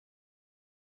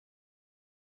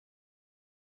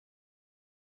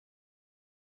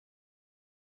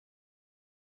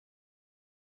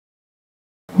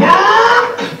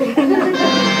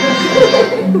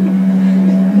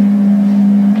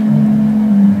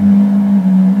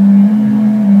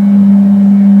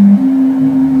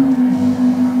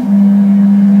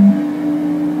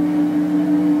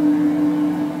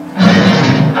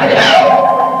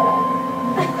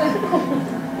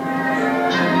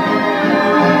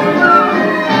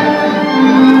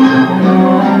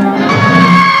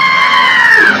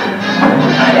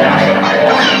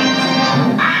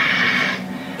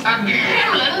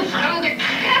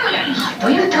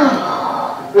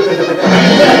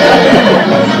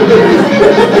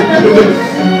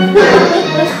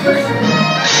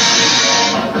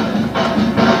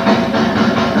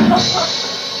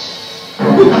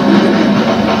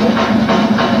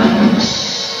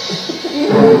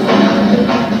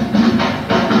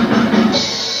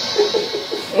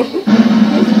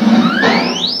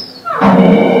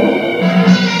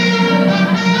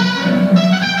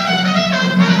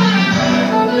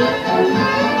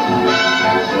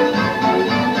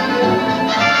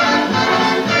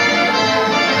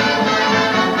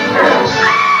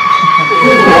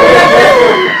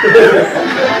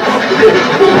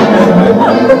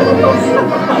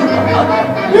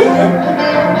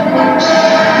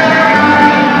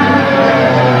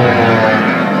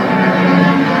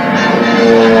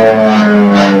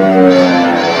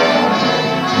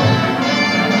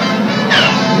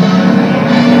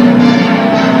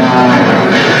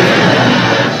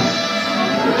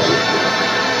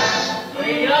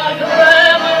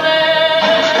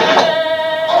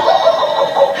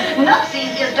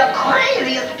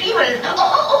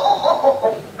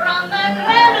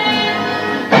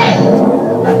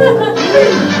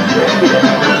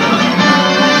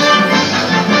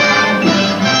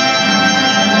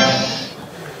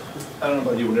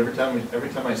Every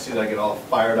time I see it, I get all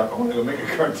fired up. I want to go make a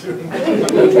cartoon. I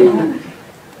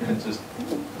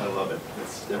love it.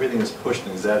 Everything is pushed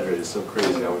and exaggerated. It's so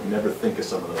crazy. I would never think of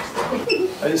some of those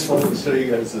things. I just wanted to show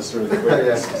you guys this sort of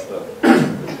quickness and stuff.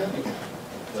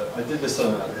 I did this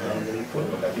on, I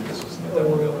think this was in the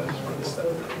demo reel. I just wanted to step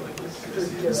through really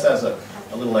quickly. This has a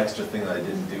little extra thing that I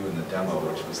didn't do in the demo,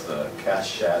 which was the cast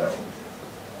shadow.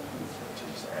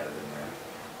 Just added in there.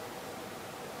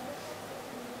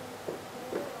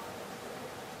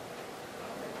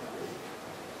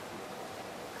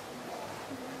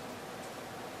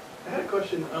 I had a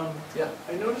question. Yeah.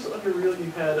 I noticed under Reel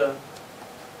you had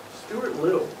Stuart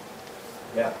Little.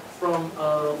 Yeah. From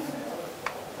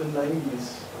the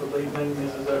 90s, the late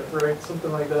 90s, is that correct?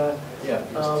 Something like that. Yeah.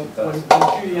 When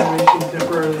 2D animation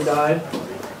temporarily died.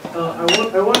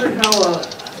 I wondered how,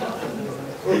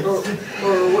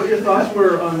 or what your thoughts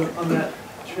were on that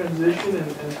transition,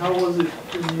 and how was it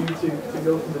for you to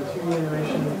go from the 2D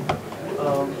animation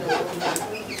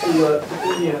to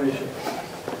 3D animation?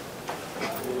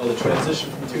 Oh, the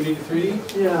transition from 2D to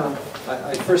 3D? Yeah.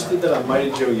 I first did that on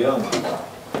Mighty Joe Young.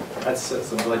 I'm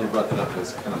glad you brought that up.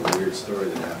 It's kind of a weird story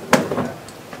that happened.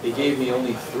 They gave me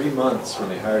only 3 months when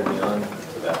they hired me on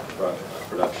to that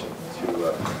production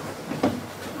to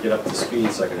get up to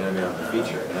speed so I could animate on the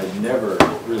feature. And I'd never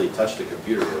really touched a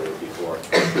computer really before.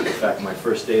 In fact, my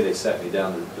first day they sat me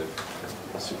down,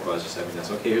 the supervisor sat me down,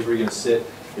 said, okay, here's where you're going to sit,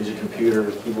 here's your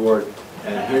computer, keyboard,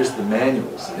 and here's the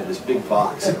manuals. And this big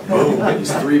box, and boom, and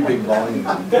these 3 big volumes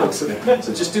of books.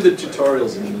 So just do the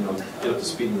tutorials and get up to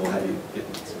speed and we'll have you get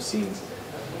some scenes.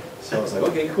 So I was like,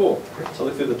 okay, cool. So I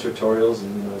looked through the tutorials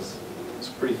and it was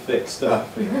pretty thick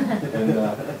stuff. And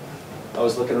I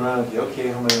was looking around, okay,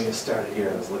 how am I going to get started here?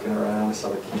 I was looking around, I saw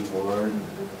the keyboard, and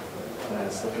I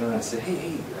was looking around, I said,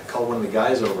 hey, I called one of the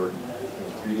guys over,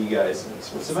 3D guys, and he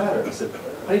said, what's the matter? I said,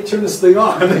 how do you turn this thing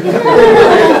on? He's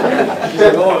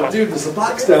like, oh, dude, there's a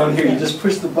box down here, you just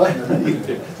push the button underneath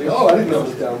it. He's like, oh, I didn't know it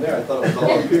was down there, I thought it was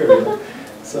all up here.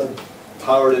 So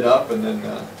powered it up and then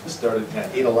started, I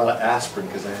ate a lot of aspirin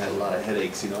because I had a lot of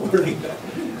headaches, learning that.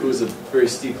 It was a very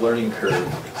steep learning curve,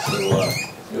 so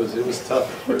it was tough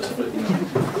at first, but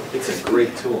it's a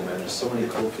great tool, man. There's so many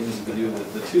cool things you can do.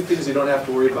 The 2 things you don't have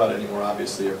to worry about anymore,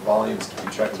 obviously, are volumes,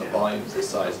 keeping track of the volumes, the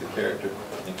size of the character,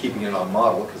 and keeping it on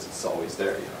model because it's always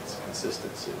there, it's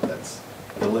consistent. So that's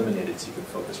eliminated so you can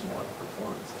focus more on the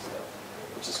performance and stuff,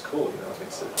 which is cool, it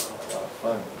makes it a lot of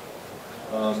fun.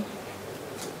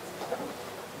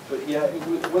 But yeah,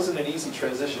 it wasn't an easy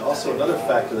transition. Also, another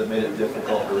factor that made it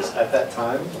difficult was at that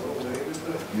time,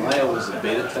 Maya was a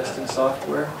beta testing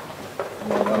software.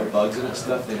 And a lot of bugs in it and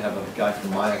stuff. They'd have a guy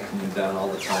from Maya coming down all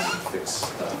the time to fix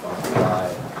stuff on the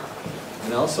fly.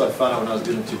 And also I found out when I was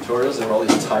doing the tutorials, there were all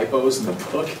these typos in the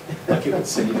book. Like it would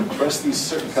say, you can press these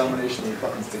certain combination of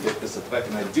buttons to get this effect,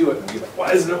 and I'd do it, and I'd be like,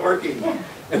 why isn't it working?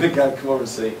 And the guy would come over and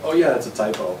say, oh yeah, that's a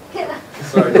typo.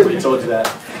 Sorry, nobody told you that.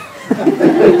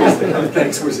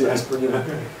 Thanks, where's the aspirin? I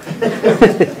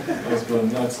was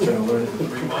going nuts trying to learn it in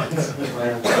 3 months.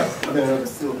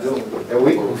 A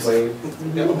week complain.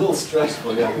 Yeah, a little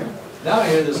stressful, yeah. Now I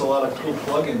hear there's a lot of cool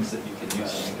plugins that you can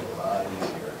use to make it a lot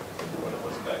easier than what it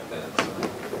was back then.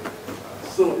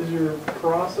 So is your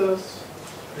process,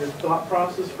 your thought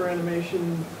process for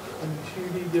animation in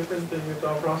 2D different than your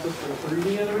thought process for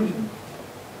 3D animation?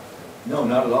 No,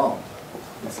 not at all.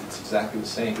 It's exactly the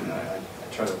same. I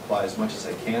try to apply as much as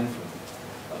I can from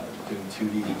doing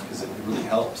 2D because it really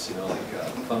helps, you know, like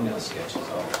thumbnail sketches.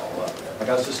 Like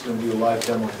I was just going to do a live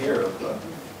demo here of,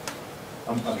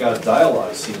 I've got a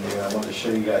dialogue scene here. I wanted to show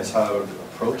you guys how I would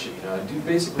approach it. You know, I do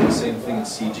basically the same thing in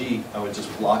CG. I would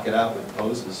just block it out with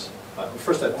poses.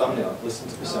 First I thumbnail, listen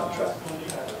to the soundtrack,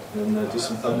 and then do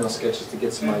some thumbnail sketches to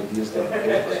get some ideas down on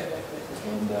paper,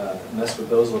 and mess with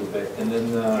those a little bit, and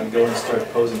then go and start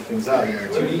posing things out. You know, in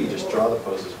 2D you just draw the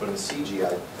poses, but in CG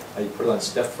I put it on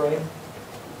step frame,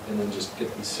 and then just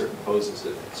get these certain poses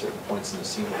at certain points in the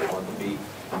scene where I want to be,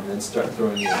 and then start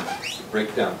throwing in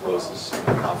breakdown poses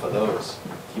off of those.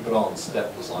 Keep it all in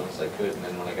step as long as I could, and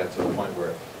then when I got to a point where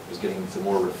it was getting to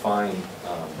more refined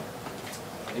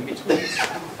in-betweens,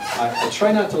 I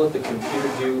try not to let the computer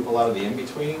do a lot of the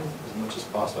in-between as much as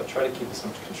possible. I try to keep as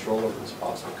much control over it as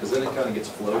possible, because then it kind of gets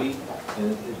floaty,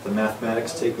 and the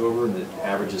mathematics take over, and it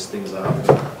averages things out.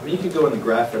 I mean, you can go in the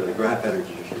graph editor. The graph editor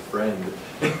is your friend.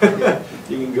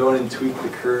 You can go in and tweak the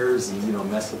curves and, you know,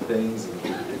 mess with things, and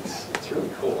it's really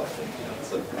cool, I think. You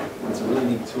know, it's a really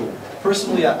neat tool.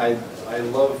 Personally, I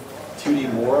love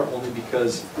 2D more, only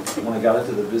because when I got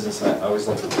into the business, I always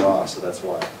loved to draw, so that's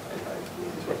why I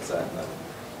leaned towards that. And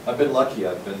I've been lucky.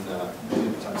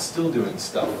 I'm still doing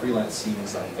stuff, freelance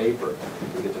scenes on paper.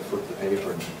 We get to flip the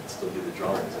paper and still do the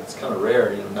drawings. It's kind of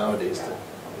rare, you know, nowadays to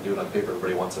do it on paper.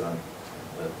 Everybody wants it on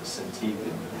the Cintiq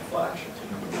and the Flash.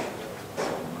 So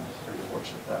I'm pretty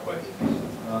fortunate that way.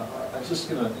 I'm just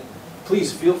gonna.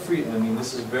 Please feel free. I mean,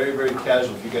 this is very, very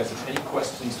casual. If you guys have any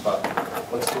questions about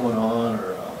what's going on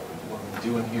or what I'm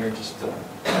doing here, just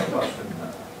type up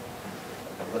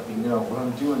and let me know. What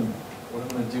I'm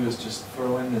going to do is just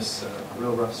throw in this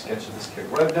real rough sketch of this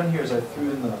character. What I've done here is I threw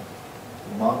in the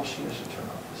model sheet. I should turn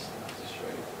off this to show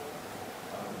you.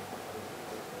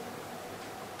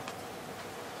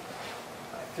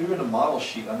 I threw in a model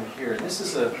sheet under here. And this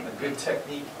is a good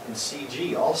technique in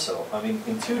CG also. I mean,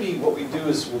 in 2D, what we do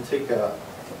is we'll take a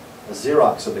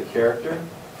Xerox of the character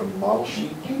from the model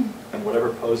sheet, and whatever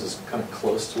pose is kind of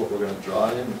close to what we're going to draw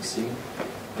it in the scene,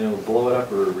 and we'll blow it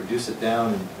up or reduce it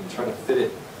down and try to fit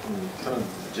it in kind of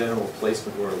the general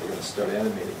placement where we're going to start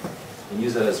animating, and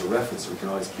use that as a reference so we can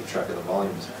always keep track of the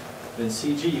volumes. And in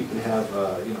CG, you can have,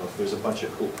 you know, if there's a bunch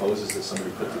of cool poses that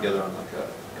somebody put together on like a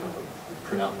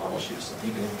printout model sheet or something,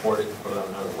 you can import it and put it on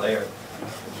another layer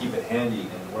and keep it handy.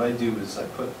 And what I do is I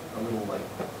put a little like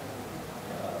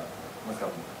I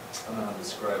don't know how to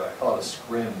describe it. I call it a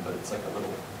scrim, but it's like a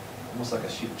little, almost like a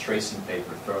sheet of tracing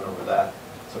paper thrown over that,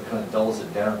 so it kind of dulls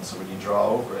it down. So when you draw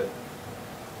over it,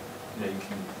 you know,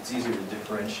 it's easier to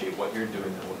differentiate what you're doing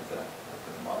than what the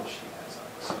model sheet has on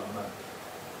it. So I'm gonna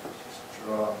just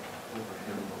draw over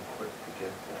him real quick to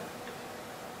get that.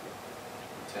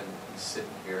 Pretend he's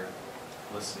sitting here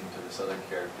listening to this other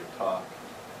character talk,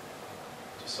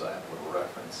 just so I have a little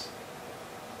reference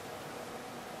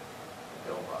to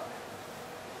go by.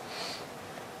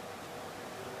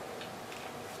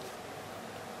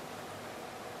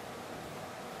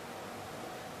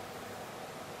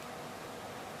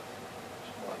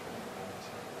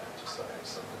 Just so I have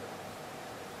something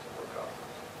to work off of.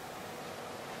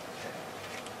 Okay.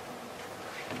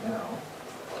 Now,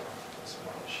 this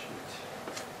model sheet.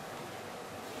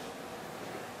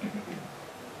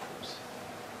 Oops.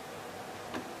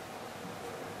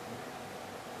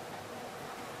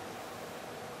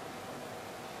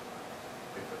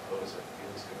 Pick the pose I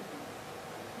feel is going to be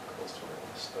close to where I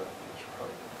want to start. You should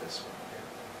probably put this one here.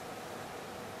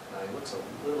 Now he looks a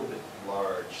little bit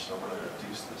large, so I'm going to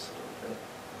reduce this a little bit.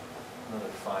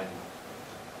 Another fine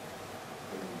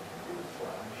thing you can do with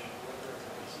Flash.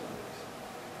 So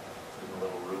give him a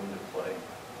little room to play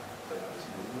out his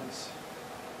movements.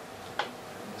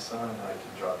 Turn this on, and I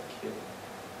can draw the kid.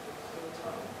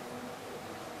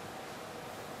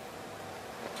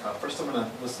 First I'm going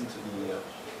to listen to the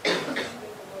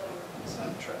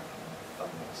soundtrack.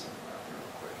 Thumbnails real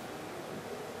quick.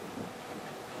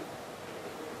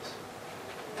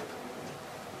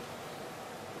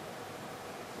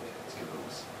 Let's give it a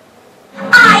listen.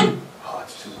 Oh,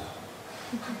 it's too loud.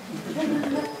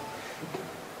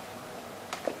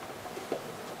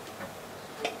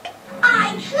 I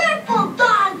triple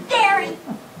dog dairy.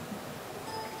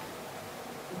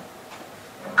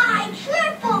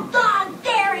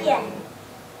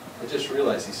 just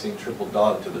realized he's saying triple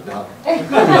dog to the dog.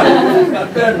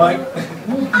 Not bad, Mike.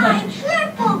 I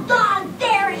triple dog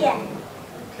dare you.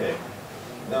 Okay.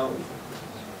 Now,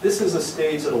 this is a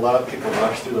stage that a lot of people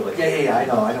rush through. They're like, yeah, I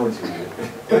know what he's going to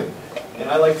do. And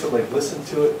I like to listen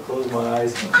to it, close my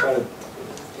eyes, and try to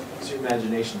use your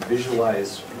imagination,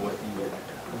 visualize what you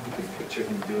can picture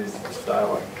him doing this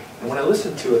dialogue. And when I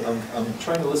listen to it, I'm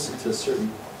trying to listen to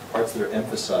certain parts that are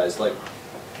emphasized. Like,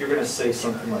 if you're going to say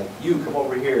something like, you, come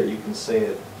over here, you can say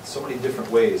it so many different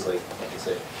ways. Like, I can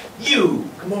say, you,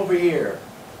 come over here.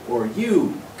 Or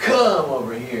you, come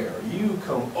over here. Or you,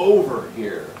 come over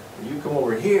here. Or you, come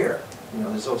over here. You know,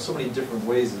 there's so many different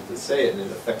ways to say it, and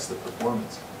it affects the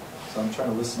performance. So I'm trying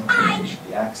to listen to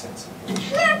the accents.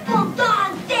 Triple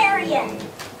dog dare you.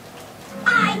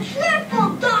 I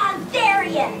triple dog dare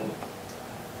you.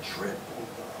 Triple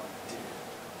dog dare.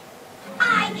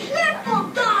 I triple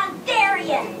dog dare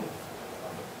you.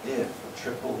 If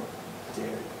triple dare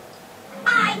you.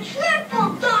 I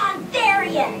triple dog dare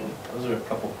you. Those are a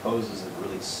couple poses that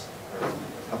really, or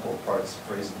a couple of parts,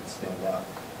 phrases that stand out.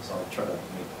 So I'll try to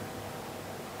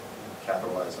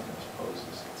capitalize on those poses.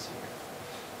 Let's see.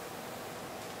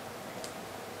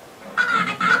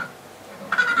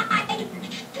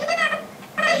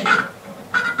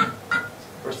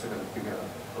 First, I got to figure out a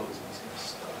pose he's going to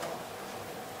start off.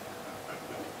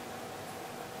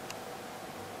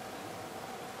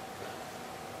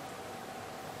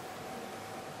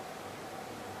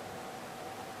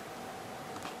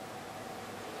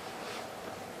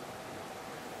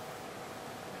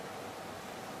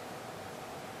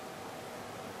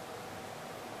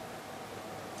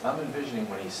 I'm envisioning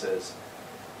when he says,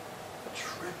 a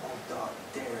triple dog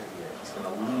dare you. He's going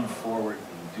to lean forward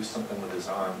and do something with his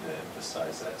arm to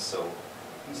emphasize that. So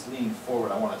he's leaning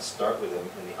forward. I want to start with him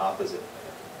in the opposite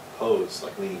pose,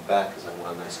 like leaning back, because I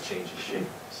want a nice change of shape.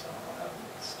 So I'll have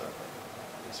him start like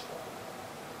this one.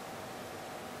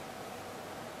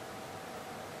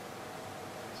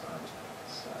 His arms to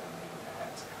the side, maybe the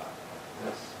hat's cocked like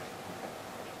this.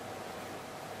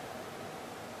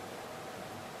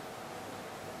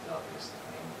 He's obviously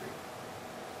angry.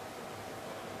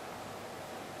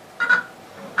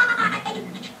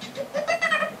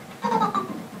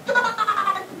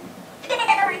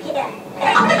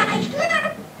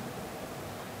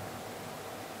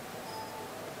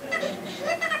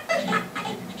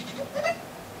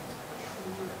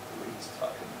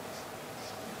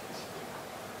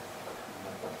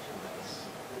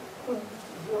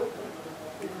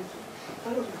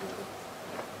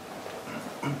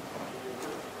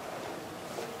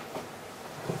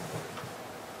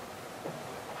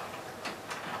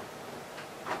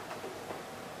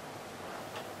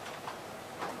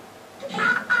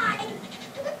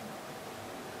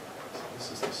 This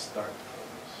is the start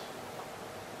pose.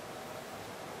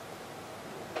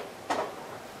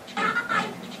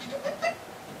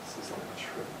 This is the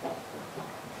triple.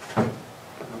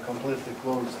 I'm completely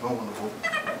closed, no one will.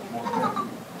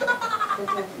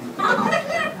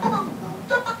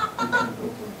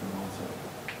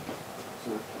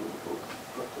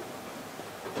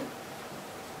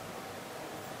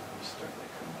 You start to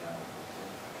come down.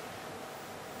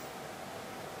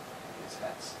 His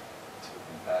hat's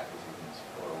tilting back as he moves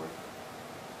forward.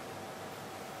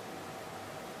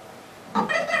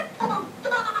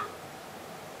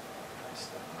 Nice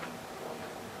step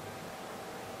forward.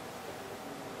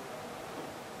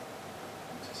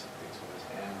 Anticipates with his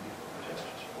hand before he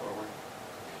gestures forward.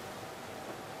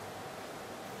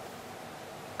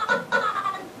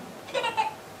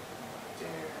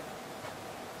 Dare.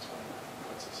 That's when he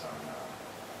puts his arm out.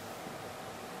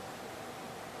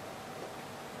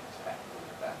 His hat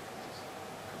goes back. Just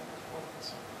coming forward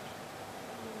so much.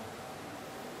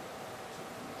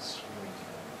 Screaming to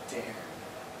him, dare.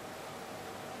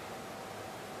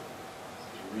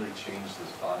 He's really changed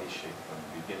his body shape from the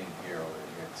beginning here over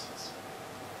here. It's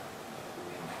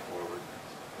leaning forward,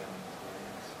 bending his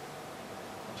legs.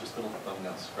 Just little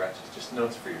thumbnail scratches, just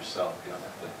notes for yourself. You don't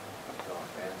have to go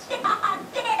fancy. Dog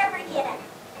dare you.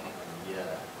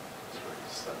 Yeah, that's where he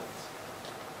starts.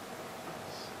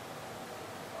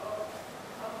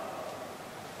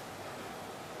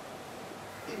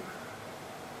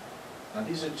 Now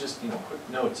these are just, quick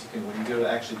notes. You can, when you go to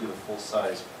actually do the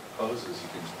full-size poses, you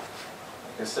can,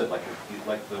 like I said, like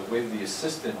the way the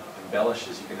assistant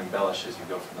embellishes, you can embellish as you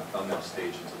go from the thumbnail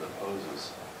stage into the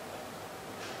poses.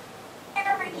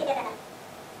 Dare you.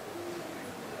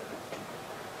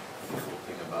 The cool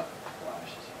thing about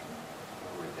Flash is you can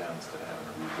lower it down instead of having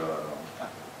to redraw it all.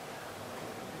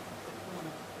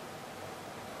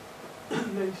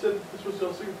 Now, you said this was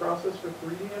also your process for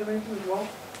 3D animation as well?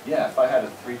 yeah, if I had a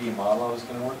 3D model I was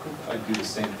going to work with, I'd do the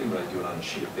same thing, but I'd do it on a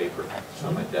sheet of paper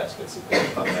on my desk. I'd sit there,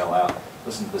 thumbnail out,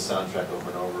 listen to the soundtrack over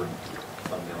and over, and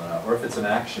thumbnail it out. Or if it's an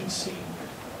action scene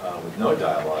with no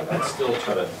dialogue, I'd still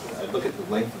try to, I'd look at the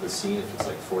length of the scene. If it's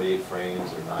like 48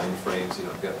 frames or 9 frames, you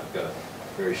know, I've got a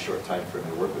very short time frame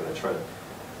to work with. I try to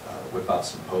whip out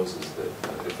some poses that,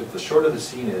 if the shorter the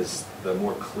scene is, the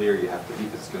more clear you have to be,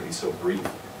 because it's going to be so brief.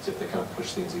 So you have to kind of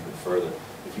push things even further.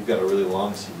 If you've got a really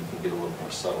long scene, you can get a little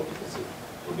more subtle, because it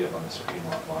will get up on the screen a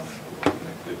lot longer. You can get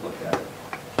a good look at it.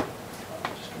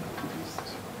 I'm just going to use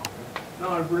this. No,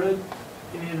 I've read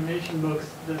in animation books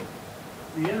that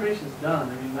the animation's done.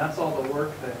 I mean, that's all the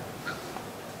work there.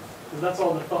 'Cause that's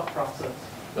all the thought process.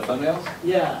 The thumbnails?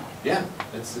 Yeah. Yeah.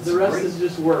 It's The rest great. is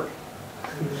just work.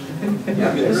 Yeah,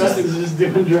 I mean, The rest is just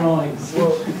doing drawings.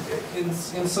 Well,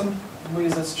 in some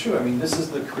ways that's true. I mean, this is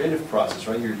the creative process,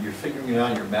 right? You're figuring it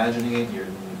out, you're imagining it, you're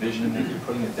envisioning it, you're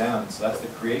putting it down. So that's the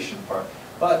creation part.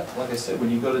 But, like I said, when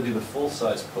you go to do the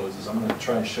full-size poses, I'm going to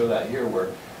try and show that here, where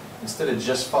instead of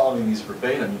just following these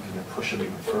verbatim, you can push them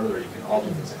even further. You can alter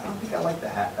things. Like, I don't think I like the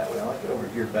hat that way. I like it over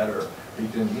here better. Or you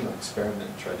can, you know, experiment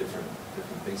and try different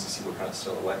things to see what kind of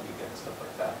silhouette you get and stuff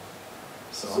like that.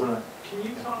 So I'm gonna. Can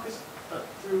you talk us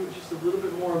through just a little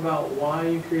bit more about why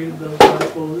you created those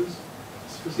poses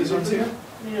These ones specifically?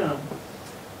 here? Yeah.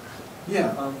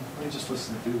 Yeah. Let me just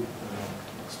listen to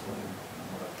explain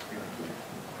what I created.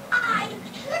 I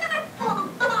triple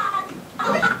dog.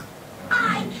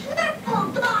 I triple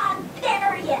dog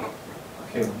dare ya.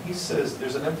 Okay, when he says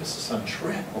there's an emphasis on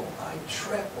triple, I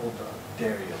triple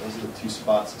dare you. Those are the two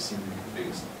spots that seem to be the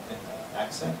biggest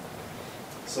accent.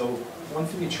 So one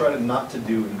thing you try not to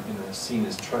do in a scene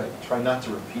is try not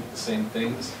to repeat the same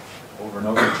things over and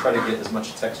over. And try to get as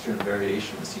much texture and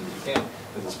variation in the scene as you can,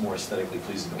 because it's more aesthetically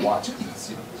pleasing to watch, because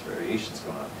you know, there's variations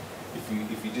going on.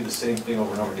 If you do the same thing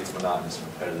over and over, it gets monotonous and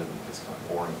repetitive, and it gets kind of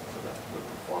boring for the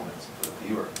performance and for the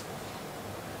viewer.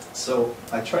 So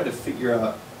I tried to figure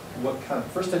out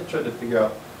first I tried to figure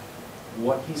out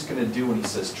what he's going to do when he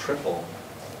says triple,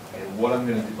 and what I'm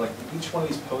going to do. Like, each one of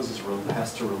these poses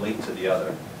has to relate to the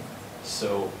other.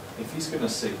 So if he's going to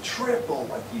say triple,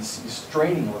 like he's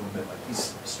straining a little bit, like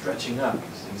he's stretching up,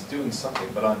 he's doing something.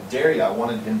 But on dare ya, I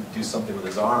wanted him to do something with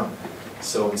his arm.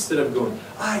 So instead of going,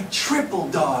 I triple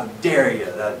dog dare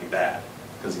ya, that'd be bad,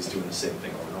 because he's doing the same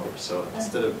thing over and over. So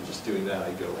instead of just doing that,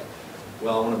 I go,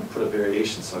 well, I want to put a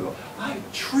variation, so I go, I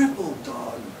triple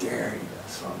dog dare you.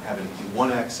 So I'm having to do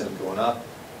one accent going up,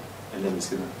 and then he's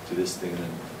going to do this thing and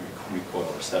then recoil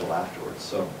or settle afterwards.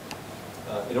 So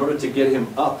in order to get him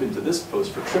up into this pose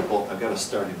for triple, I've got to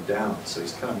start him down. So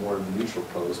he's kind of more in a neutral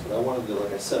pose, but I wanted to,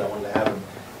 like I said, I wanted to have him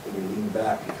maybe lean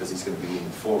back, because he's going to be leaning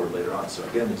forward later on. So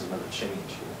again, there's another change.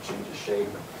 Change of shape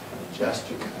and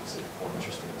gesture makes it more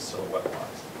interesting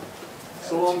silhouette-wise.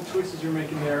 So all the choices you're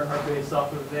making there are based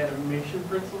off of animation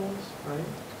principles, right?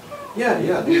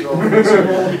 Yeah, these are all things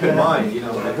to keep in mind, you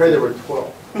know. I heard there were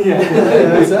 12.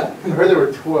 Yeah. What's that? I heard there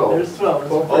were 12. There's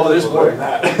 12. Oh, there's more than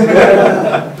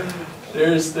that.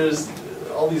 There's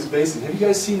all these basic. Have you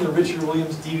guys seen the Richard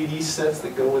Williams DVD sets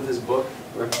that go with his book?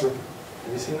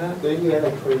 Have you seen that? Didn't you have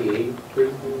like 28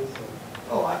 prisoners?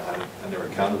 Oh, I never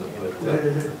counted them,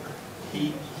 but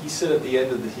he said at the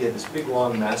end of he had this big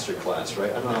long master class,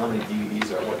 right? I don't know how many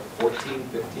DVDs are, what, 14,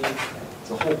 15?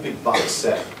 It's a whole big box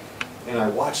set. And I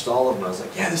watched all of them, and I was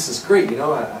like, yeah, this is great, you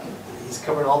know, he's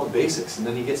covering all the basics. And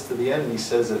then he gets to the end, and he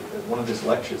says at one of his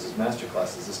lectures, his master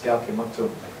classes, this gal came up to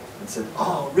him and said,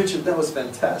 oh, Richard, that was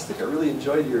fantastic. I really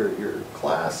enjoyed your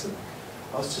class, and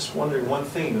I was just wondering one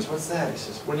thing. He goes, what's that? He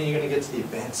says, when are you going to get to the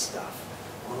advanced stuff?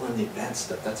 I want to learn the advanced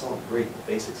stuff. That's all great, the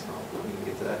basics and all. When are you going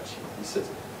to get to that? He says,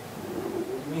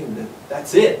 what do you mean?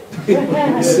 That's it. He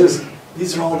says,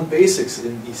 these are all the basics.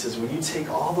 And he says, when you take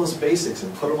all those basics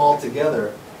and put them all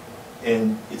together,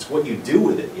 and it's what you do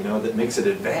with it, you know, that makes it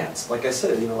advanced. Like I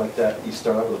said, you know, like that, you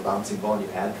start out with a bouncing ball and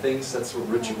you add things. That's what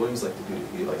Richard Williams likes to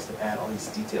do. He likes to add all these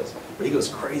details. But he goes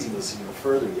crazy, he goes even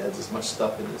further. He adds as much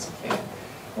stuff in as he can.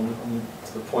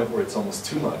 To the point where it's almost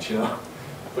too much, you know.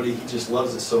 But he just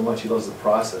loves it so much. He loves the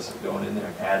process of going in there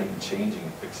and adding and changing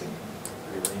and fixing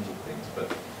and rearranging things.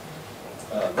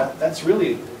 But that's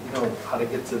really, you know, how to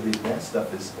get to the advanced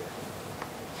stuff is,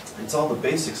 it's all the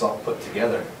basics all put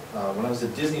together. When I was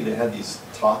at Disney, they had these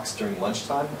talks during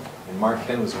lunchtime, and Mark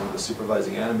Penn was one of the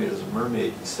supervising animators of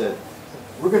Mermaid. He said,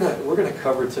 we're gonna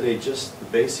cover today just the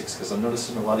basics, because I'm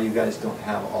noticing a lot of you guys don't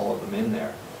have all of them in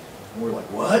there. And we're like,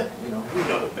 what? You know, we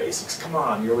know the basics. Come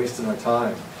on, you're wasting our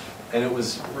time. And it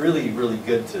was really, really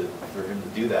good for him to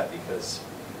do that, because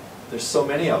there's so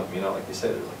many of them. You know, like you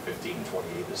said, there's like 15,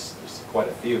 28. There's quite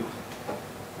a few.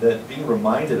 that being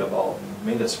reminded of all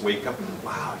made us wake up and go,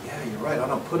 wow, yeah, you're right, I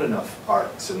don't put enough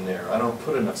arcs in there, I don't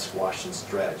put enough squash and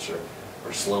stretch, or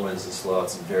slow ins and slow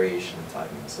outs and variation in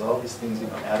timing. So all these things, you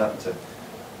know, add up to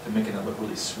making it look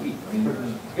really sweet. I mean,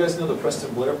 you guys know the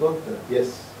Preston Blair book?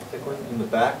 Yes. Thick one? In the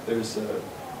back, there's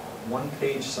one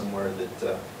page somewhere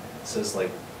that says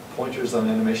like pointers on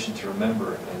animation to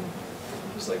remember, and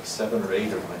there's like 7 or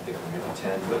 8 of them, I think, or maybe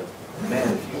 10. But man,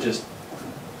 if you just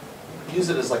use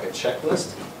it as like a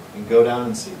checklist and go down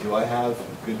and see, do I have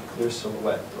good clear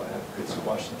silhouette? Do I have good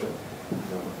squash and stretch? You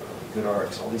know, good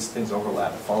arcs? All these things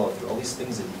overlap, follow through. All these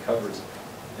things that he covers.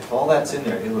 If all that's in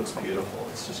there, it looks beautiful.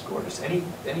 It's just gorgeous. Any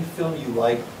film you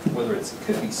like, whether it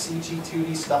could be CG,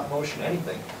 2D, stop motion,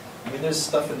 anything. I mean, there's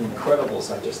stuff in The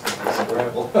Incredibles I just think is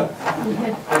incredible.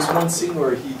 There's one scene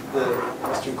where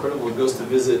Mr. Incredible goes to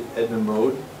visit Edna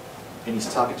Mode, and he's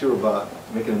talking to her about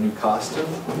making a new costume.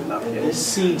 And this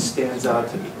scene stands out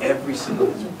to me every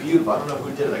single. It's beautiful. I don't know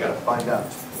who did it. I got to find out.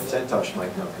 Santosh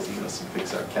might know because he knows some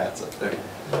Pixar cats up there.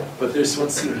 But there's one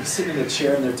scene. He's sitting in a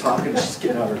chair and they're talking. She's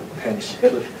getting out her pen. She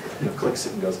clicks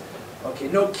it and goes, "Okay,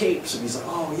 no capes." And he's like,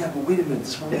 "Oh yeah, but wait a minute.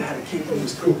 This one guy had a cape and he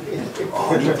was cool."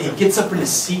 And he gets up in his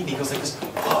seat and he goes like this.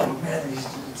 "Oh man, he's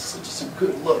such a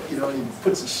good look, you know." And he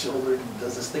puts his shoulder and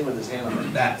does this thing with his hand. I'm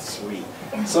like, "That's sweet."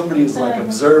 Somebody who's like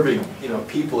observing, you know,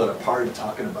 people at a party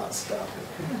talking about stuff.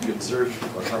 And you observe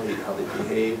people how they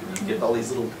behave, and you get all these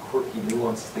little quirky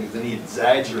nuances things. Then he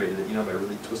exaggerated it, you know, by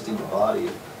really twisting the body.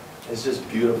 It's just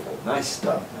beautiful, nice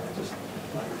stuff, man. I just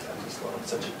love it.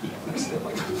 Such a geek. I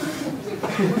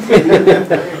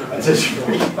just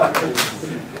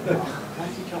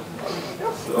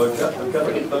so I've got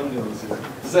the thumbnails here.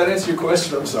 Does that answer your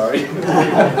question? I'm sorry.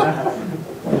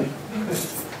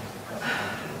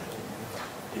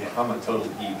 Yeah, I'm a total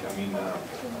geek. I mean,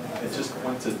 I just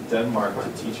went to Denmark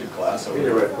to teach a class over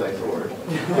there. A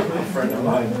friend of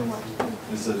mine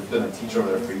has been a teacher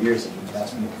over there for years, and he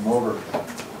asked me to come over.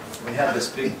 We had this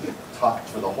big talk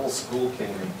where the whole school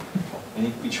came,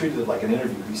 and we treated it like an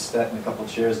interview. We sat in a couple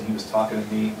chairs, and he was talking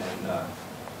to me, and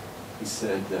he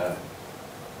said,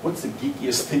 "What's the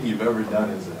geekiest thing you've ever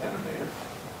done as an animator?"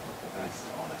 And I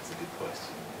said, "Oh, that's a good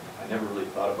question. I never really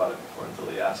thought about it before until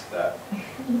he asked that."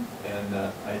 And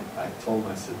I told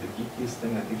him, I said, "The geekiest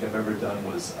thing I think I've ever done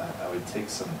was I would take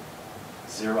some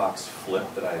Xerox flip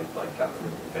that I like got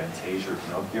from Fantasia or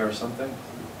Pinocchio or something,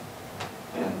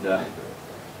 and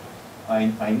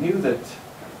I knew that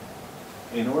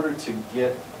in order to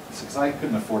get, because I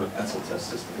couldn't afford a pencil test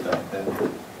system back then,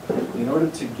 in order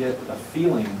to get a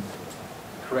feeling,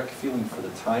 correct feeling for the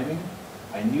timing,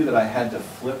 I knew that I had to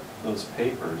flip those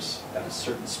papers at a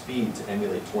certain speed to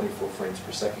emulate 24 frames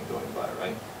per second going by,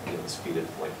 right? You know, the speed of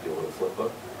like the old flip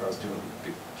book, where I was doing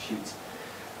big sheets.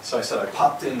 So I said I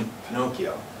popped in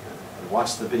Pinocchio and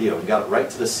watched the video and got it right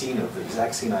to the scene of the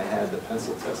exact scene I had the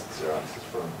pencil test Xerox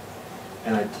from.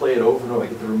 And I'd play it over and over. I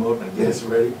get the remote and I get it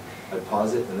ready. I'd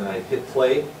pause it and then I'd hit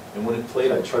play. And when it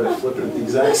played, I'd try to flip it at the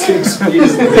exact same speed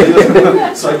as the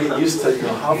video. So I get used to, you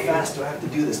know, how fast do I have to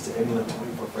do this to emulate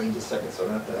 24 frames a second so I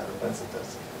don't have to have a pencil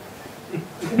test.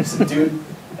 And he said, "Dude,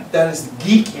 that is the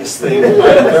geekiest thing I've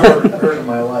ever heard in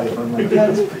my life." I'm like, "Yeah,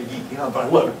 that's pretty geeky, huh?" But I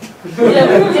love it.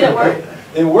 Did it work?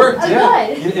 It worked, yeah.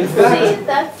 Good. In fact, See,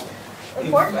 that's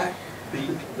important.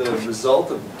 the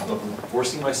result of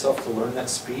forcing myself to learn that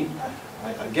speed,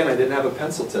 again, I didn't have a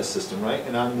pencil test system, right?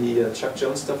 And on the Chuck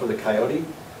Jones stuff with the Coyote,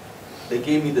 they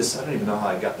gave me this, I don't even know how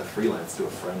I got the freelance through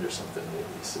a friend or something. They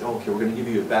said, "Oh, okay, we're going to give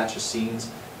you a batch of scenes,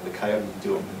 and the Coyote, you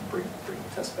do them and bring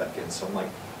the test back in." So I'm like,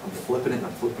 I'm flipping it, and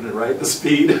I'm flipping it right at the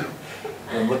speed. And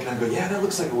I'm looking, I go, "Yeah, that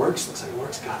looks like it works. Looks like it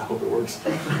works. God, I hope it works."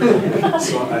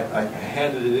 So I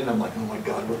handed it in. I'm like, "Oh my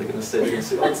God, what are they going to say?" They're going to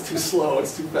say, "Oh, it's too slow,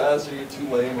 it's too fast, or you're too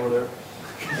lame," or whatever.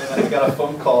 And I got a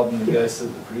phone call, and the guy said,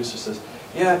 the producer says,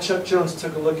 "Yeah, Chuck Jones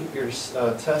took a look at your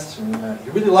test, and he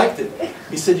really liked it.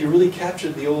 He said you really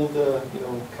captured the old,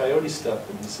 Coyote stuff,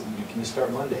 and he said, can you start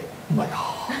Monday?" I'm like,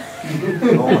 "Oh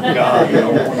my God, you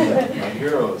know, one of my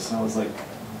heroes." And I was like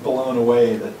blown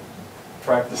away that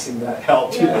practicing that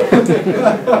helped. You know?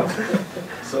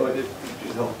 So it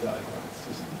helped out. It's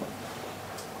just one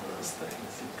of those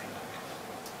things.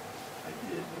 I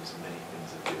did. There's many things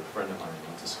I did. A friend of mine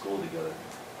went to school together.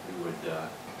 We would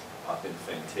pop in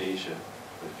Fantasia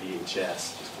with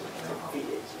VHS, just to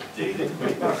dated.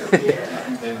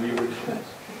 And we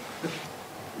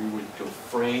would go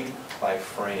frame by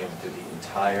frame through the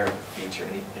entire feature.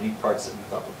 Any parts that we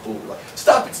thought were cool, we're like,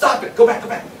 "Stop it, go back."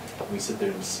 And we sit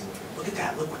there and see, "Look at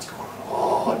that, look what's going on."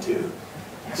 Oh, dude.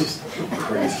 It's just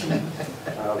crazy.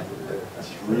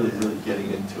 Just really, really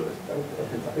getting into it.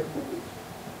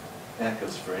 That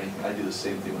goes for anything. I do the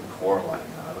same thing with Coraline.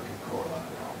 I look at Coraline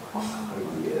and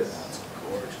Oh, yeah, that's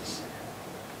gorgeous.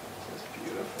 That's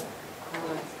beautiful.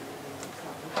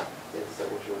 Is that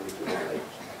what you wanted to do like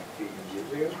 2 years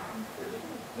ago?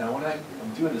 Now, when I'm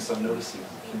doing this, I'm noticing it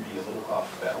can be a little off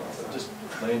balance. I'm just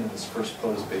laying in this first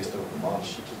pose based over the model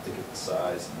sheet just to get the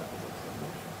size and that.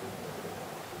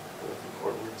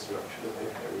 Forward structure of the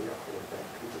area for the back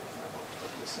to the front.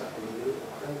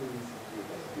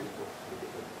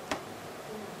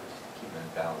 Keep it in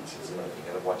balance. It's like you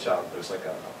gotta watch out. There's like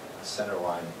a center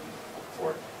line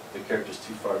for it. The character's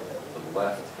too far to the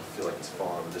left, I feel like it's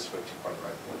falling over this way, too far to the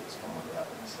right, I feel like it's falling over that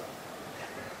way. So.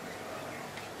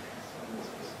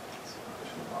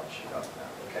 Pushing the model sheet up now.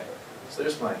 Okay. So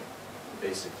there's my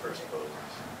basic first pose.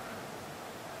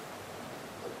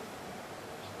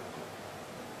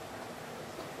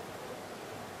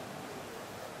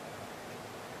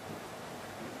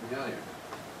 Yeah,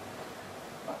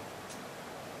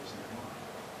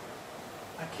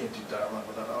 I can't do dialogue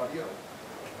without audio.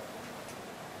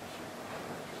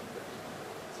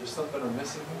 Is there something I'm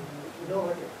missing here? No,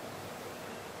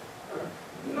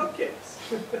 nutcase.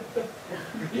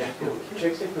 Yeah.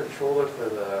 Check the controller for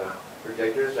the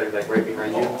projectors, like right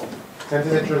behind you.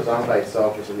 Sometimes it turns on by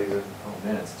itself for some reason. Oh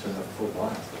man, it's turned up full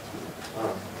blast. That's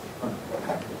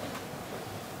weird.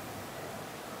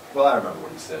 Well, I remember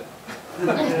what he said.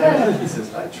 He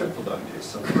says, I tripled on you.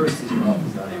 So first his mouth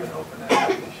is not even open.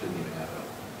 Actually, he shouldn't even have it open.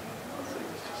 So he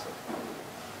was just like,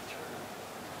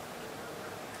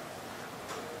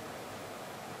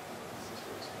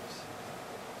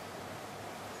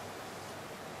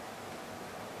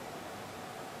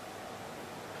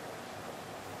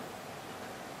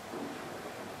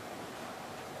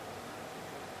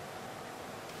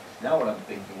 now what I'm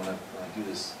thinking when I do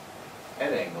this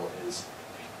head angle is,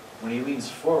 when he leans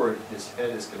forward, his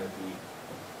head is going to be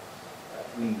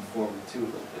leaning forward too a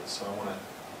little bit. So I want to,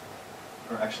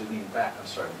 or actually lean back, I'm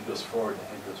sorry. When he goes forward, the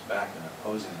head goes back in an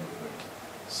opposing movement.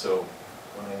 So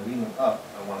when I lean him up,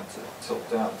 I want it to tilt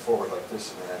down forward like this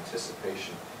in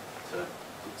anticipation to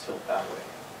tilt that way.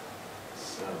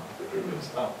 So here it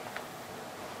goes up.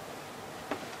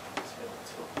 His head will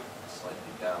tilt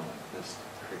slightly down like this to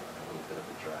create a little bit of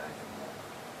a drag.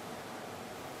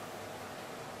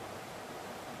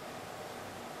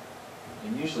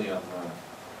 And usually on, if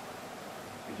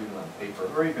you're doing it on paper,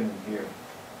 or even in here,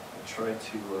 I try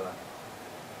to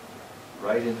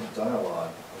write in the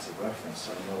dialogue as a reference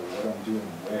so I know what I'm doing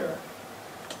where.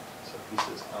 So if he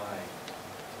says I,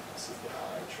 this is the I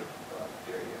triple dot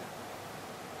area.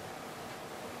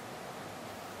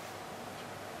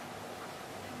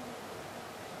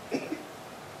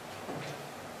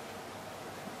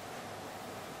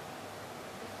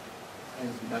 And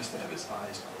it'd be nice to have his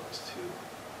eyes closed too.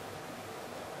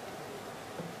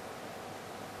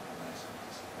 Nice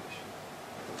anticipation.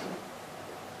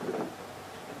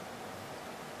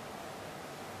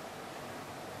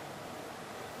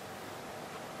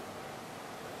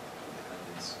 And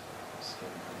his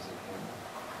skin comes in here.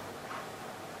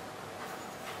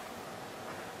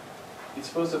 You'd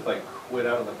suppose if I quit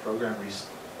out of the program,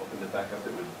 opened it back up,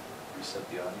 it would reset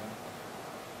the audio?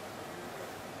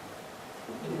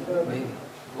 Maybe.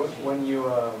 When you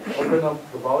open up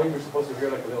the volume, you're supposed to hear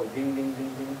like a little ding, ding,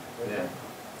 ding, ding. Right? Yeah.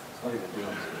 It's not even doing it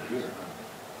on the computer, huh?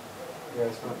 Yeah,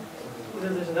 it's not.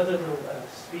 There's another little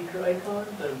speaker icon,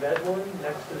 the red one,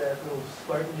 next to that little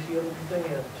Spartan shield looking thing,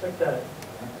 yeah, check that.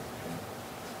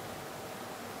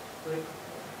 Right.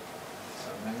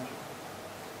 Sound manager?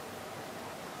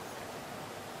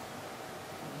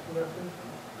 Reference.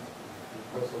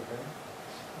 That's okay.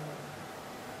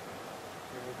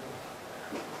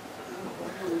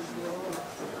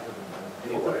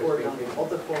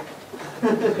 Alt F4.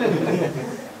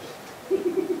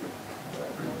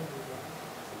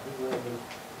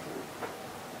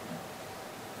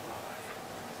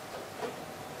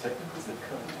 Technicals that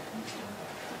come.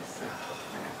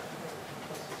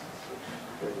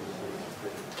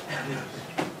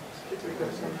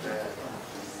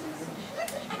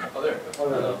 Oh, there it goes. Oh,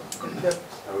 no. Yep.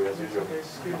 Oh, we got your joke. Okay,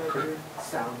 screwdriver.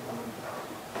 Sound.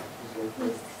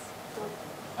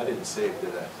 I didn't save,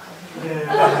 did I?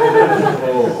 Yeah.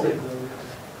 Oh,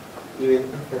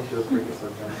 Even that shows freaking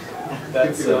sometimes.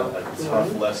 that's a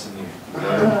tough lesson you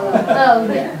learn.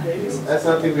 Oh, yeah. That's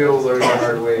something we all learn the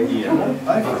hard way. Yeah,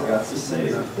 I forgot to say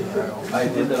that. I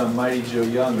did that on Mighty Joe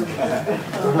Young.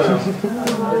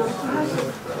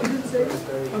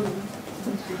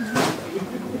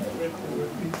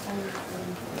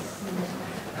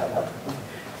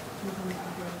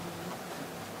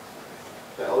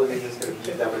 The other thing is going to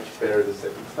be that much better the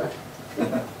second time.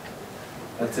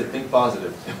 That's it, think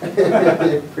positive.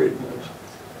 Pretty much.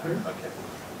 Okay.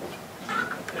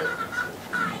 There.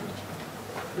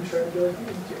 try to be like you.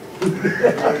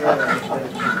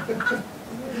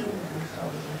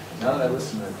 Now that I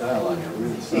listen to the dialogue, it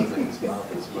really sounds like his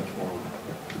mouth is much more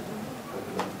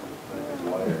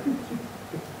wider.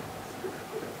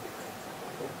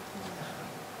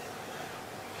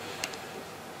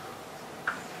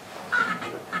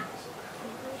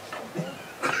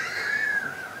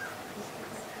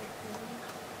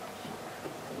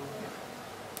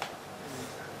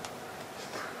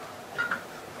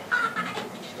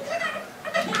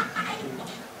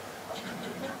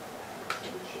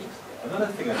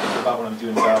 Another thing I think about when I'm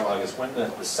doing dialogue is when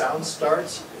the sound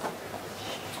starts,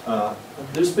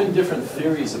 there's been different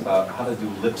theories about how to do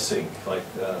lip sync. Like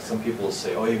some people will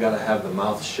say, oh, you got to have the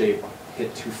mouth shape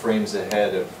hit 2 frames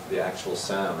ahead of the actual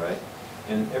sound, right?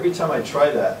 And every time I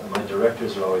try that, my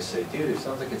directors will always say, dude, it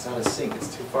sounds like it's out of sync,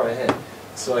 it's too far ahead.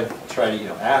 So I tried it,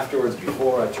 afterwards,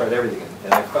 before, I tried everything.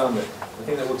 And I found that the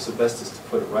thing that works the best is to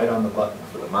put it right on the button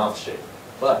for the mouth shape.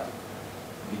 But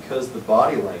because the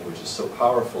body language is so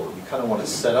powerful, you kind of want to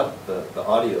set up the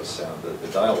audio sound, the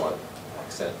dialogue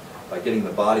accent, by getting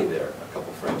the body there a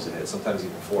couple frames ahead, sometimes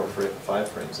even 4 or 5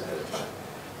 frames ahead of time.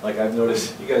 Like I've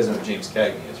noticed, you guys know who James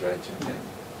Cagney is, right? Jim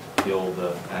Cagney, the old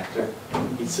actor.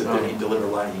 He'd sit there and he'd deliver a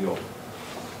line and he'd go,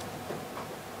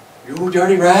 "You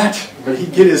dirty rat!" But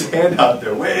he'd get his hand out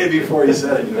there way before he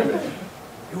said it.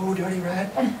 "You dirty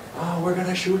rat! Oh, we're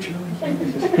gonna shoot you!"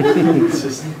 It's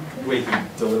just the way he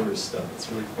delivers stuff. It's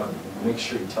really fun. Make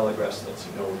sure he telegraphs lets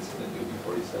you know what he's gonna do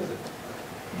before he says it.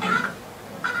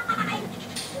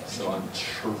 So I want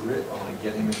to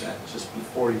get him in that just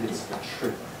before he hits the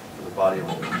trip for the body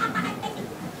language.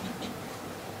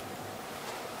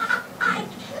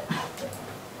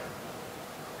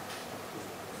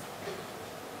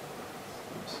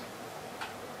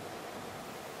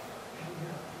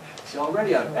 See,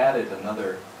 already I've added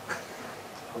another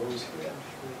pose here.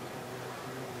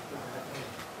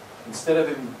 Instead of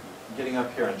him getting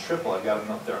up here on triple, I've got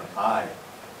him up there on I.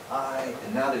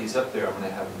 And now that he's up there, I'm going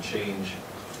to have him change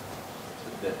to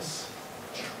this.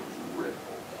 Triple.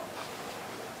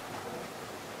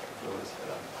 Throw his head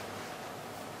up.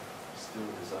 Still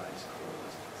with his eyes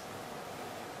closed.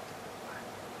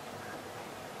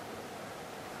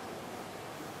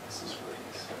 This is where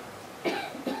he's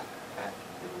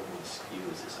acting a little askew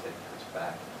as his head goes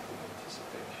back in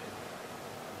anticipation.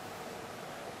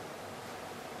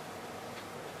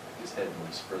 His head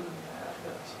moves further than the hat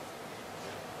does.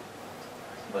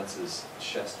 Lets his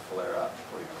chest flare up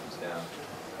before he comes down.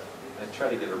 I try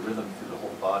to get a rhythm through the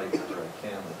whole body whenever I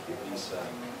can. Like if he's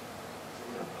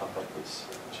puff up his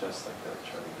chest like that,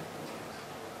 try to get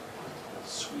a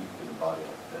sweep through the body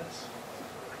like this.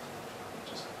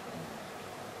 Just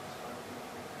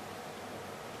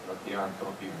let the arm come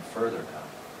up even further now.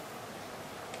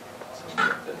 Something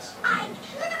like this.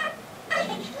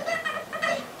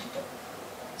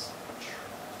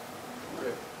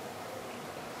 Trip.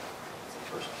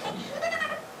 First one.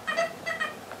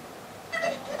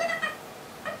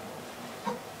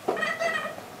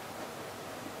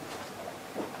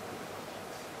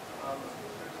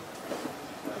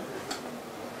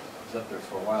 He was up there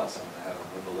for a while, so I'm going to have him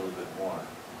move a little bit more.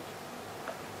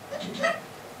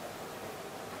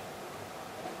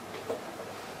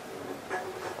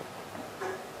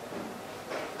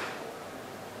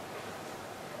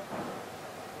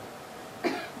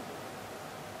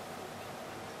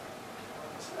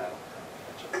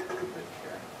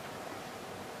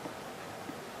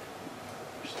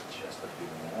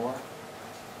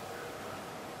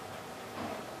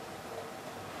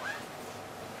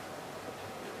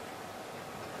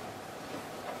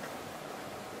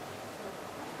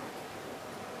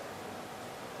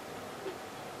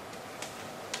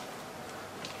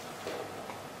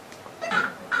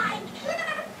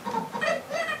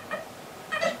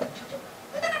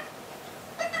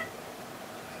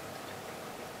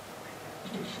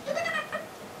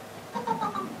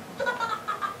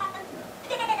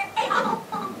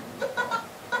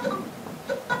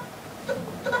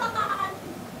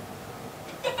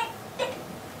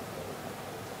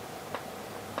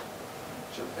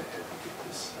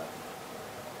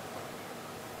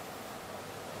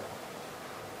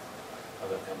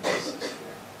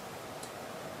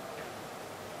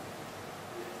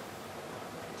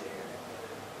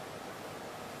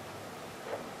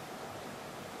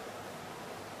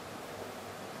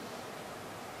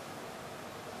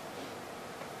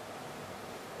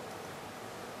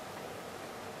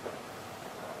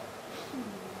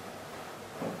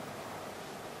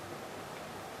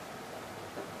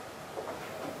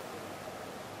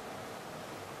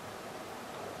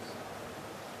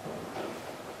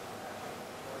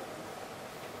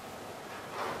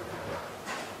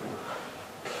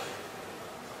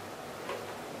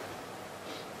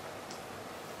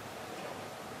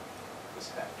 this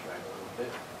hat dry a little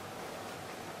bit.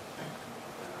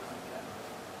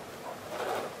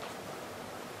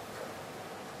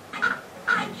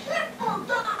 I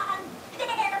tripled on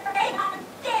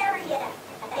Darius.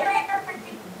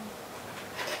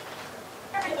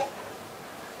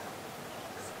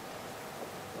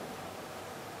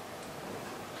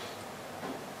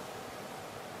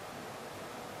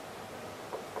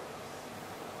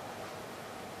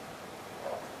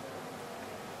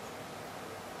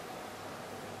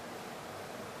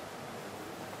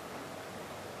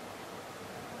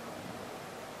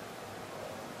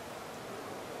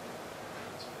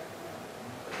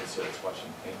 So it's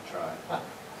watching paint dry.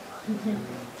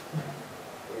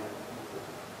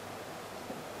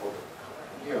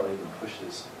 Here I'll even push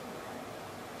his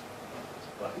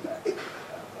butt back as he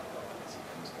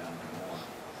comes down more.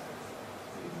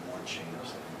 Even more change.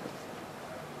 Just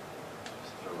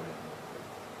throw it in.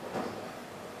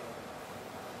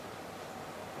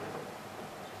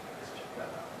 Let's check that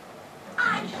out. I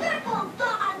tripled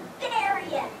on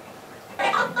Darius.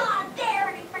 On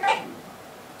Darius.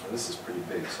 Now, this is pretty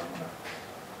big, so I'm gonna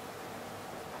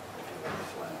give it a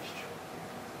flash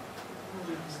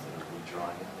here. Instead of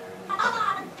redrawing it, there it is.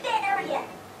 On Darius.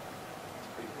 It's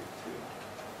pretty big too.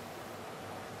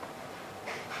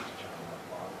 Just drawing that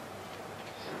long.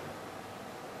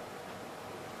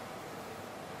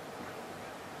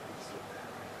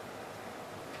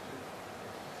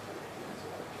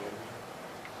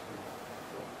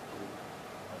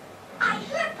 I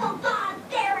tripled on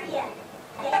Darius.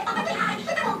 I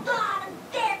tripled on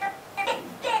Darius.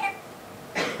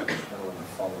 I don't want to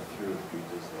follow through if he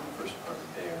does the first part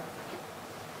there.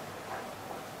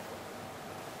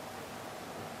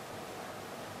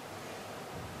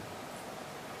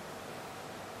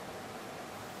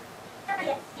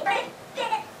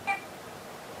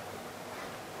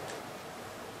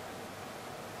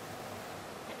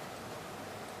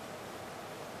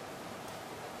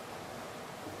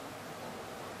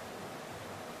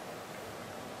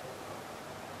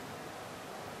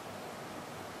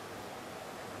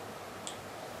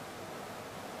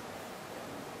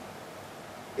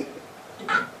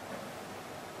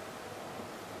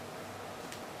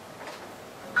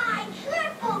 I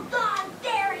tripled on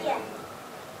Darius.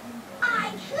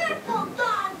 I tripled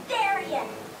on Darius.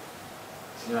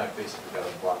 So now I basically got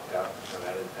it blocked out. I've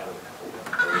added a couple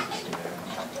different places in there.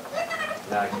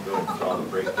 Now I can go and draw the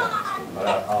breakdowns. But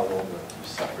I'll roll the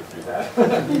suffer through that.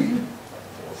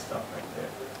 Little stuff right there.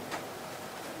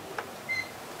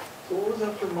 So what was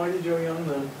after Mighty Joe Young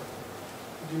then?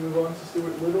 Did you move on to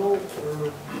Stuart Little, or?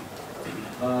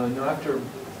 No, after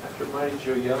Mighty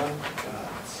Joe Young,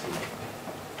 let's see,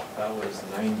 that was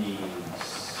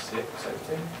 96, I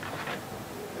think.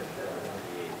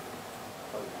 98,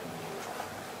 probably 98.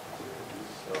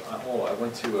 So, I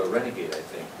went to Renegade, I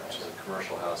think, which is a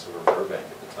commercial house over Burbank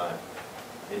at the time.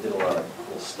 They did a lot of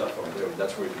cool stuff over there.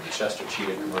 That's where we did the Chester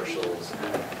Cheetah commercials and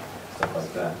stuff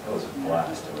like that. That was a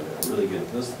blast over there, really good.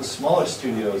 The smaller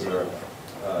studios are,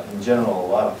 in general, a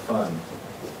lot of fun.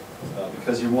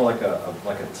 Because you're more like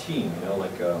a team, you know,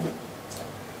 like it's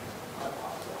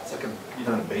like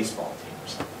you're on a baseball team or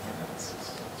something. You know, it's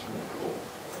really cool.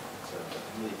 It's a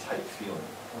really tight feeling. I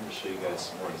want to show you guys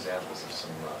some more examples of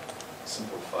some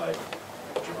simplified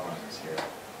drawings here.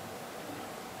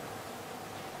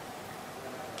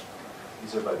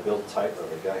 These are by Bill Tytler,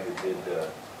 the guy who did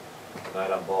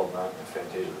Night on Bald Mountain and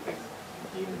Fantasia, the big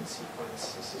demon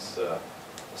sequence. This is The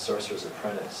Sorcerer's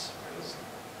Apprentice. He's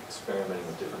experimenting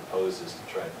with different poses to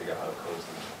try and figure out how to pose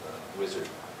the wizard.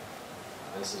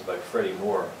 And this is by Freddie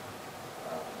Moore.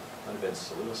 Might have been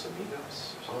Saludos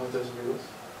Amigos. Oh, Dos Amigos? Is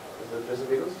it Dos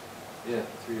Amigos? Yeah,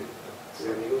 three Amigos? I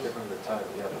can't remember the title.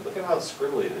 Yeah, but look at how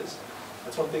scribbly it is.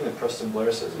 That's one thing that Preston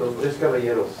Blair says. Los Tres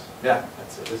Caballeros. Yeah,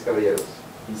 that's it. Tres Caballeros.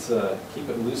 He's keep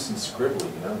it loose and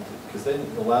scribbly, you know, because then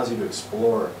it allows you to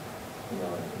explore, you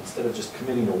know, instead of just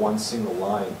committing to one single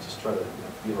line, just try to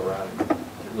feel around and get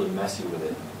really messy with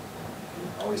it. You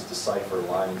can always decipher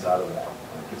lines out of it,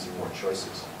 and it gives you more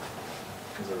choices.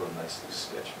 Here's a real nice loose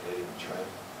sketch from Lady and Trent.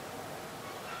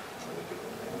 Really good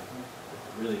one there.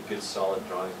 Really good, solid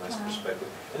drawing, nice perspective.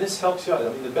 And this helps you out. I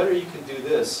mean, the better you can do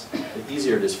this, the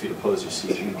easier it is for you to pose your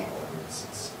CG model. I mean,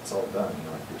 it's all done, you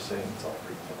know, like you were saying, it's all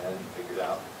pre-planned and figured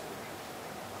out.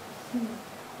 And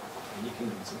you can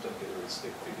sometimes get really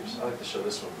stick figures. I like to show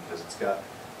this one because it's got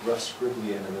rough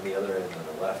scribbly end, and then the other end on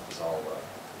the left is all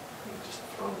just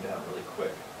thrown down really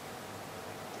quick.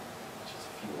 Just a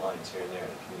few lines here and there,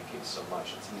 and it communicates so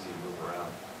much. It's easy to move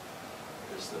around.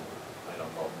 There's the Night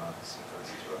on Bald Mountain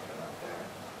sequence is roughing out there.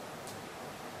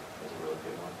 That's a really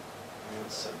good one. And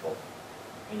it's simple,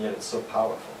 and yet it's so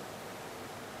powerful.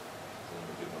 You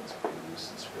good one's pretty loose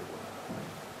and scribbly.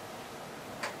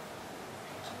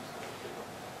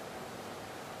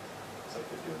 It's like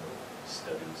they're doing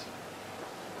studies.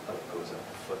 How it goes up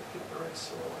the foot to get the right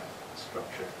silhouette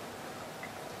structure.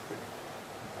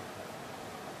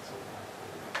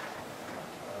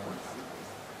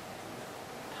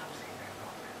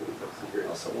 I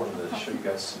also wanted to show you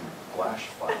guys some flash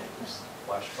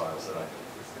files that I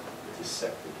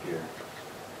dissected here.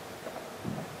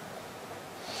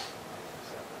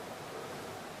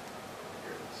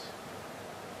 Here it is.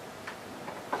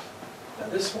 Now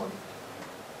this one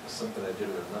is something I did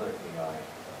with another AI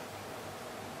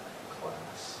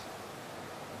class,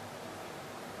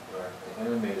 where I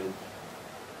animated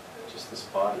just this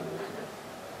body movement.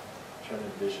 Trying to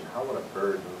envision how would a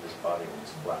bird move his body when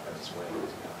he's flapping his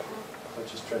wings. So I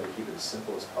just tried to keep it as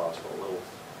simple as possible. A little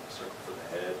circle for the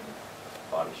head, and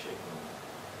body shape.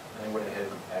 And I went ahead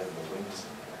and added the wings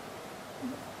in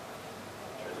here.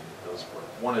 Tried to make those work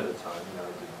one at a time. You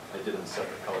know, I did them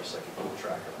separate colors so I could keep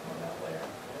track of them on that layer.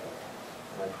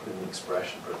 And I put in the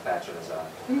expression, put a patch on his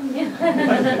eye,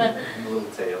 and a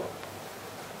little tail.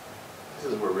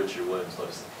 This is where Richard Williams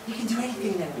loves it. You can do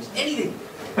anything now, anything.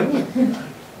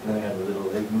 And then I had a little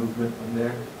leg movement in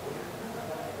there.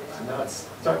 So now it's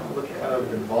starting to look kind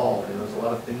of involved, and there's a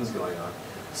lot of things going on.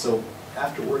 So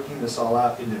after working this all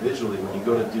out individually, when you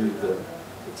go to do the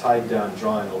tied down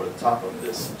drawing over the top of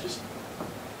this, just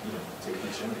take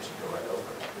each image and go right over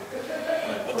it.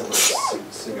 And I put a little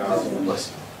cigar,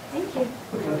 bless you. Thank you.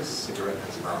 Look at this cigarette in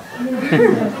his mouth.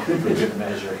 For good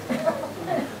measure.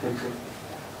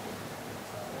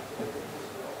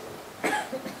 I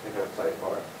got a play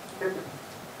for it.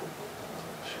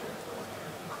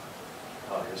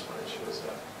 Oh, here's when it shows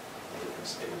up. Different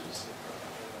stages.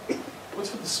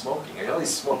 What's with the smoking? I got all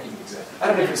these smoking examples.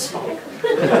 I don't even smoke.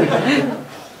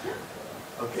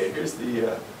 Okay, here's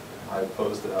the, I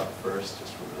posed it out first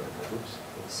just for the, oops,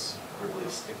 it's really a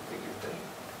stick figure thing.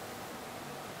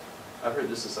 I've heard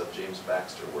this is how James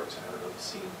Baxter works. I haven't really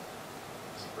seen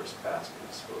his first pass, but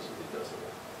he supposedly does it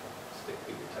with stick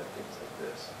figure type things like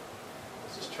this. I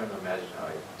was just trying to imagine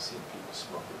how I've seen people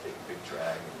smoke and take a big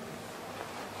drag and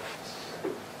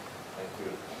I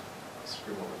could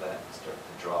screw over that and start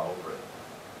to draw over it.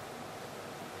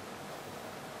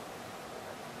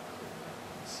 You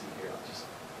can see here, I'll just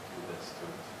do this to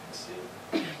it, you can see.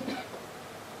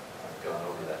 I've gone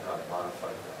over that, how I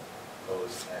modified that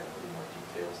pose, add a little more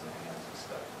details in the hands and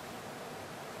stuff.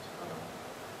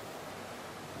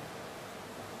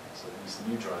 So these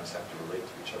new drawings have to relate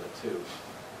to each other too.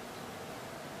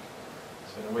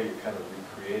 So in a way, you're kind of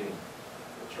recreating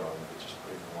the drawing, but just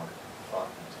putting more thought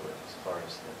into it as far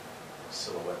as the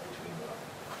silhouette between the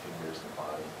fingers and the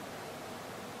body.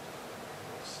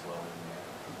 Slow in there.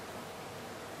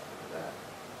 Look at that.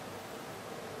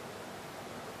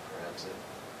 Grabs it.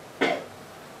 That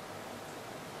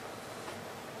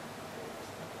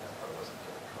part wasn't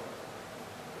good color.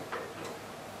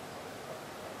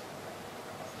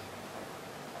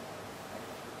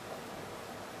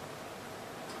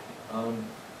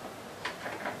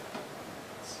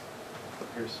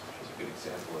 Here's a good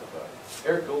example of,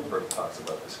 Eric Goldberg talks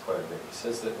about this quite a bit. He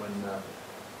says that when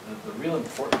the real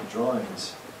important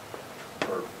drawings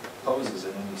or poses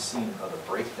in any scene are the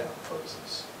breakdown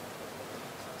poses.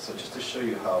 So just to show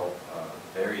you how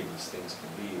varied these things can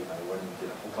be, I went and did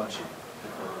a whole bunch of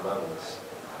different levels,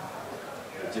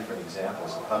 different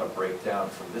examples of how to break down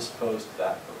from this pose to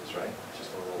that pose, right?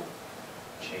 Just a little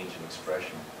change in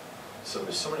expression. So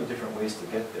there's so many different ways to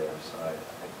get there. So I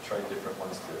tried different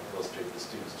ones to illustrate to the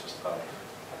students just how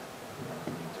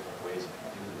many different ways you can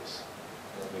do this.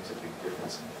 And it makes a big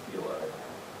difference in the feel of it.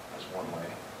 There's one way,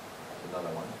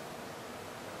 another one.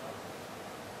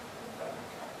 Back.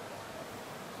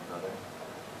 Another.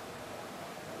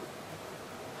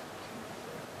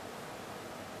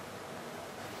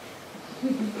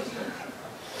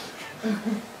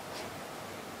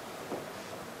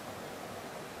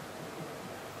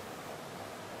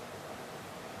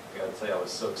 I gotta tell you, I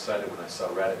was so excited when I saw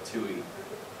Ratatouille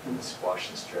and the squash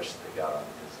and stretch that they got on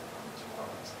his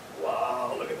arms.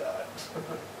 Wow, look at that.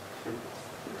 They're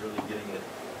really getting it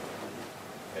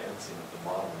fancy with the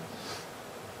modeling.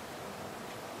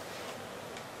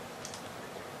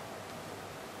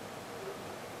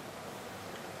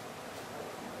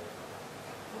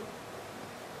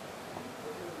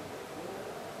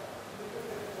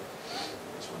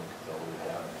 This one comes all the way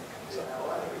down and it comes up all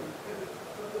the way.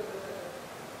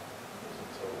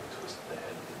 Totally twist the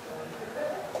head to get down here.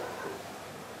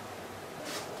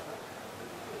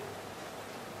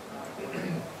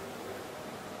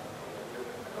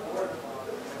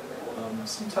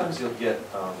 Sometimes you'll get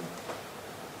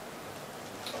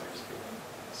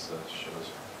shows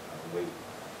weight.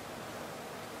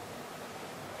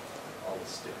 All the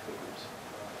stick figures.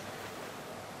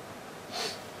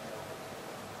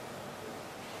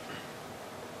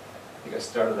 I think I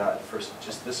started out at first with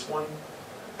just this one,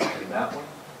 and that one,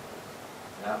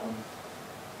 and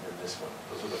then this one.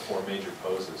 Those were the four major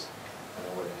poses. And I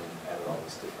went ahead and added all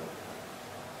these different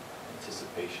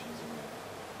anticipations in there.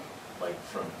 Like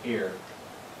from here,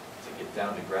 to get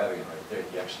down to grabbing it right there,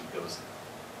 he actually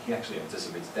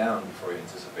anticipates down before he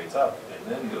anticipates up, and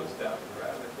then goes down to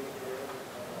grab it.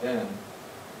 Then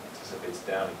anticipates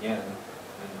down again, and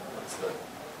then lets the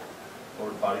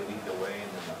lower body lead the way,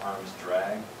 and then the arms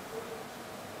drag.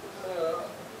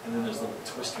 And then there's a little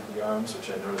twist of the arms, which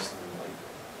I noticed in like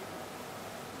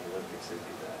the Olympics they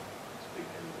do that. It's big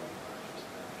heavyweight arms.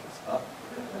 It's up,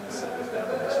 and then it settles down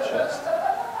on his chest.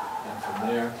 And from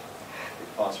there, they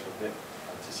pause for a bit,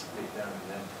 anticipate down, and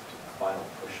then do the final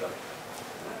push up.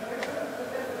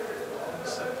 And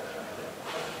set it right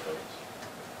there.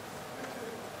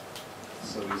 It's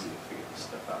so easy to figure this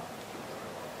stuff out.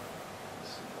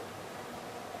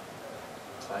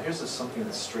 Here's something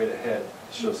that's straight ahead.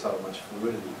 It shows how much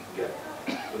fluidity you can get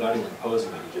without even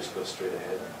posing it. You just go straight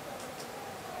ahead and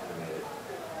animate it.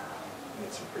 You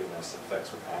get some pretty nice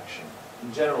effects with action.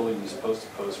 In general, we use pose to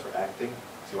pose for acting,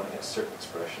 because you want to get certain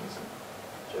expressions and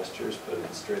gestures, but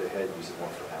in straight ahead, use it more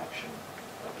for action,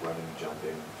 like running,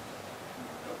 jumping,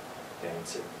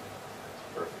 dancing. It's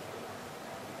perfect.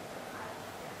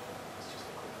 It's just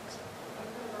a quick example.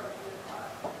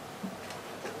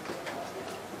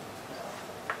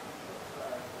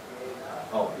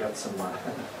 Oh, I got some,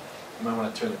 you might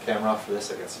want to turn the camera off for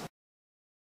this. I got some